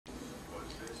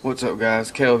What's up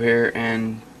guys, Caleb here,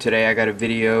 and today I got a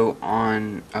video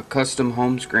on a custom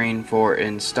home screen for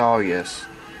install0us.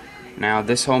 Now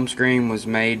this home screen was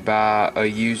made by a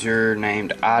user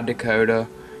named iDakota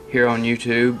here on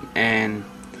YouTube, and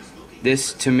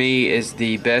this to me is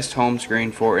the best home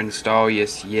screen for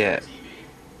install0us yet.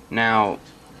 Now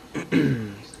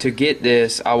to get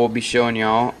this I will be showing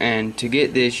y'all, and to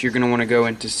get this you're going to want to go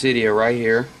into Cydia right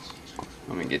here.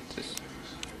 Let me get this.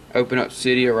 Open up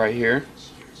Cydia right here.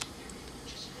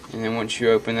 And then once you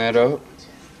open that up,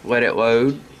 let it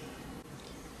load.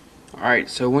 Alright,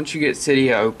 so once you get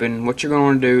Cydia open, what you're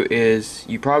going to do is,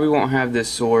 you probably won't have this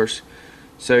source,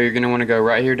 so you're going to want to go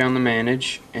right here down to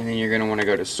manage, and then you're going to want to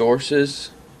go to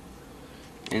sources,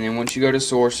 and then once you go to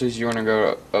sources, you want to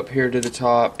go up here to the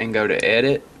top and go to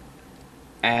edit,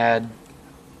 add,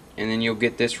 and then you'll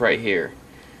get this right here.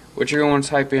 What you're going to want to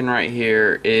type in right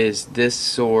here is this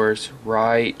source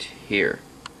right here.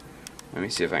 Let me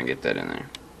see if I can get that in there.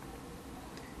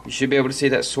 You should be able to see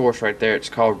that source right there. It's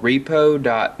called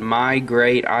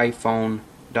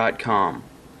repo.mygreatiphone.com.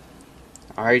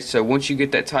 Alright, so once you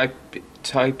get that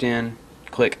typed in,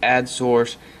 click add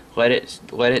source, let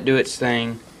it do its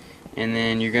thing, and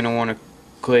then you're going to want to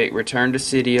click return to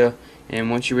Cydia,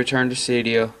 and once you return to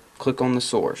Cydia, click on the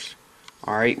source.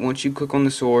 Alright, once you click on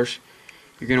the source,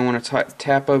 you're going to want to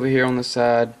tap over here on the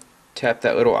side, tap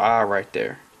that little eye right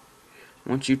there.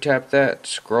 Once you tap that,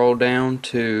 scroll down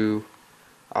to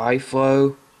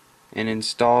iFlow and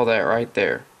install that right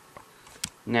there.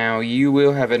 Now you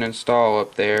will have an install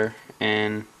up there,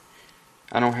 and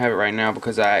I don't have it right now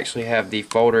because I actually have the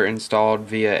folder installed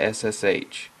via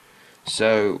SSH.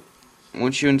 So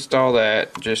once you install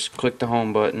that, just click the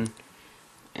home button,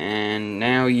 and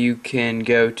now you can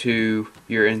go to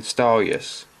your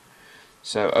install0us.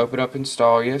 So open up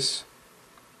install0us.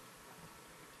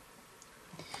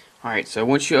 Alright, so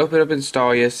once you open up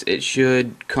install0us, it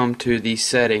should come to the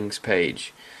settings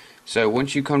page. So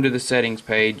once you come to the settings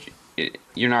page,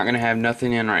 you're not going to have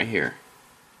nothing in right here.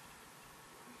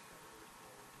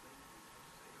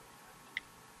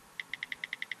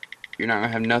 You're not going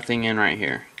to have nothing in right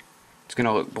here. It's going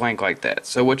to look blank like that.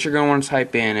 So what you're going to want to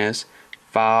type in is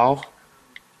file,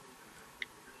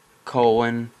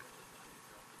 colon,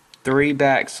 3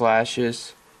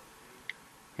 backslashes,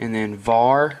 and then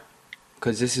var,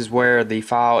 because this is where the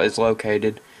file is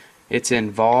located. It's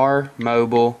in var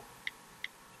mobile,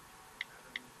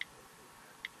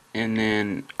 and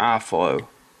then iFlow,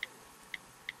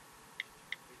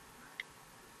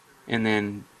 and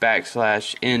then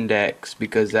backslash index,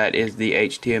 because that is the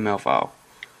HTML file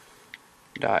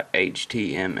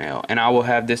 .html, and I will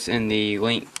have this in the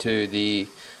link to the,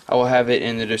 I will have it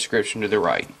in the description to the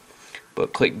right.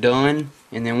 But click done,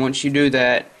 and then once you do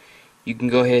that, you can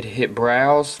go ahead and hit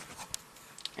browse.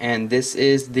 And this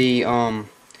is the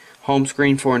home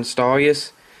screen for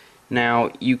install0us.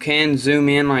 Now you can zoom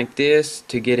in like this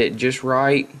to get it just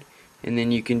right, and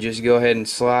then you can just go ahead and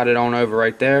slide it on over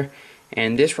right there.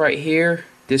 And this right here,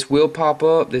 this will pop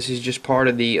up. This is just part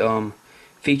of the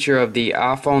feature of the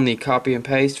iPhone, the copy and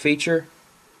paste feature.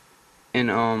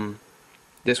 And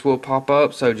this will pop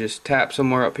up, so just tap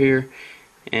somewhere up here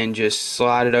and just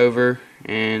slide it over,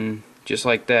 and just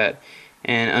like that.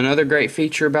 And another great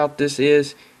feature about this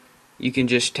is you can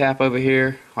just tap over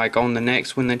here, like on the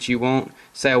next one that you want.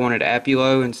 Say I wanted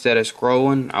Appulo instead of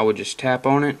scrolling, I would just tap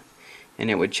on it and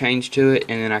it would change to it,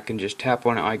 and then I can just tap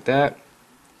on it like that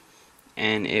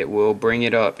and it will bring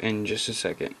it up in just a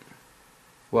second.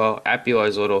 Well, Appulo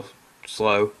is a little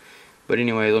slow, but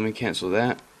anyway, let me cancel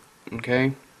that.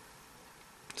 Okay,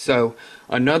 so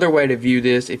another way to view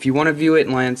this, if you want to view it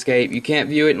in landscape, you can't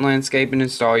view it in landscape in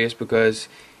install0us because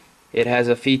it has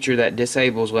a feature that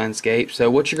disables landscape.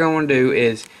 So what you're going to do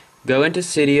is go into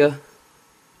Cydia,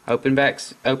 open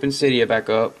Cydia back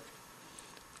up.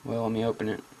 Well, let me open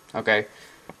it. Okay,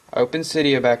 open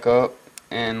Cydia back up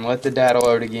and let the data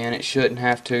load again. It shouldn't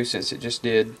have to, since it just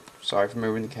did. Sorry for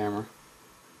moving the camera.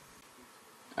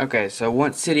 Okay, so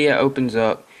once Cydia opens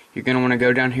up, you're going to want to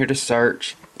go down here to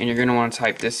search, and you're going to want to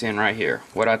type this in right here.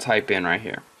 What I type in right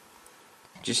here.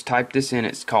 Just type this in.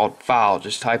 It's called file.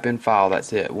 Just type in file.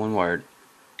 That's it. One word.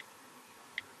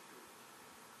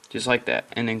 Just like that.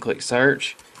 And then click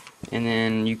search. And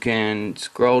then you can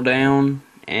scroll down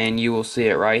and you will see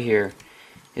it right here.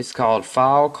 It's called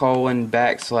file :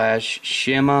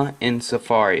 Shema in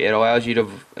Safari. It allows you to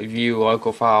view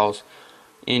local files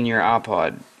in your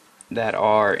iPod that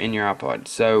are in your iPod.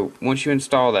 So once you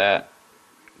install that,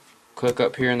 click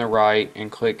up here on the right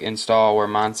and click install where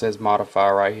mine says modify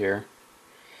right here.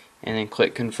 And then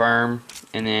click confirm,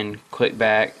 and then click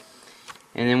back,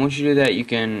 and then once you do that you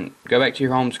can go back to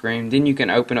your home screen. Then you can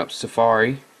open up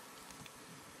Safari,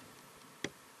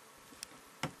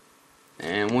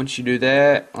 And once you do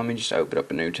that, let me just open up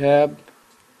a new tab.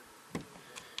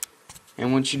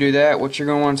 And once you do that, what you're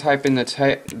going to want to type in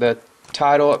the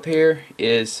title up here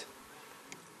is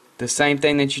the same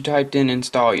thing that you typed in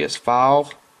install0us.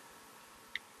 File,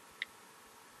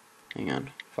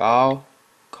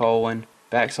 colon,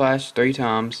 backslash 3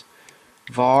 times,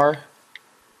 var,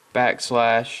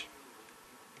 backslash,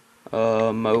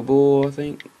 mobile, I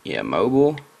think. Yeah,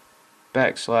 mobile,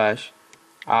 backslash,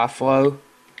 iFlow,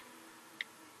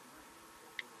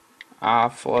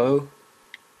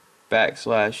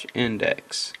 backslash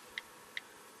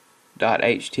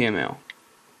index.html.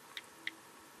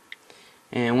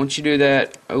 And once you do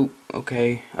that, I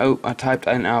typed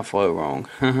in iFlow wrong.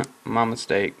 My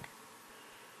mistake.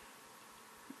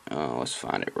 Let's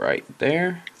find it right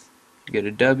there. Get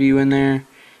a W in there,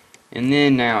 and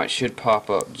then now it should pop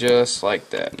up just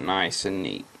like that, nice and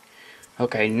neat.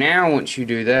 Okay, now once you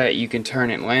do that, you can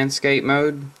turn it landscape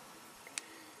mode,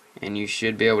 and you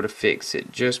should be able to fix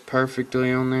it just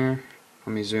perfectly on there.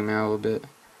 Let me zoom out a little bit.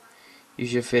 You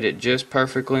should fit it just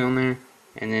perfectly on there,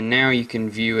 and then now you can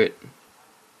view it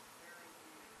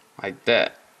like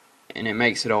that, and it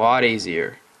makes it a lot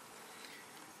easier.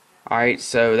 Alright,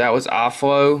 so that was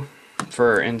iFlow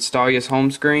for install0us home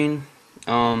screen.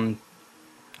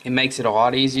 It makes it a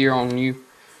lot easier on you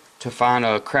to find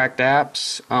cracked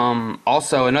apps.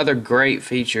 Also, another great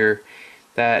feature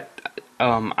that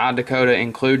iDakota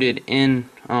included in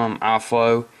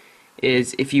iFlow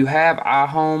is if you have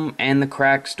iHome and the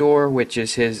Crack Store, which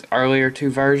is his earlier 2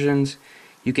 versions,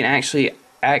 you can actually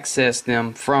access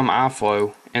them from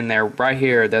iFlow, and they're right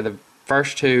here. They're the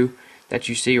first 2 that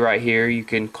you see right here. You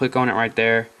can click on it right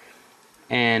there,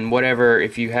 and whatever,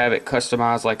 if you have it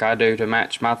customized like I do to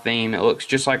match my theme, it looks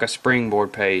just like a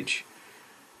springboard page.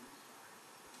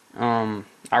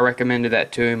 I recommended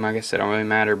that to him. I guess it don't really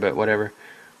matter, but whatever.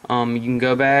 You can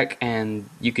go back and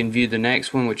you can view the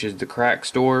next one, which is the Crack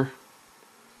Store,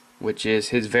 which is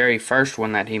his very first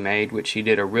one that he made, which he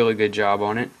did a really good job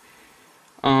on it.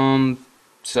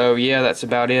 So yeah, that's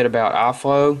about it about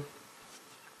iFlow.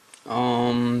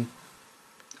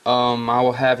 I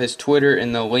will have his Twitter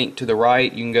in the link to the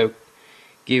right. You can go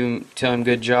tell him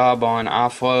good job on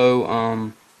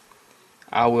iFlow.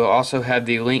 I will also have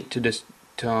the link to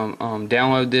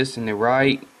download this in the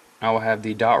right. I will have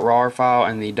the .rar file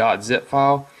and the .zip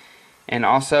file, and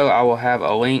also I will have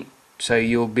a link so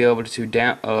you'll be able to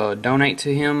donate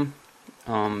to him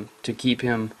to keep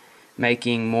him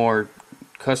making more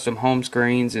custom home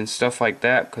screens and stuff like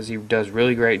that, because he does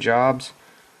really great jobs.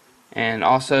 And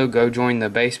also go join the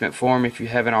basement forum if you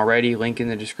haven't already, link in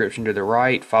the description to the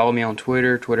right. Follow me on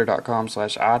Twitter,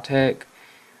 twitter.com/itech.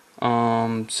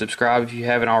 Subscribe if you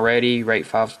haven't already, rate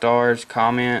 5 stars,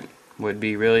 comment, would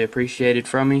be really appreciated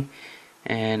from me.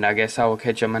 And I guess I will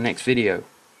catch you on my next video.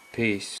 Peace.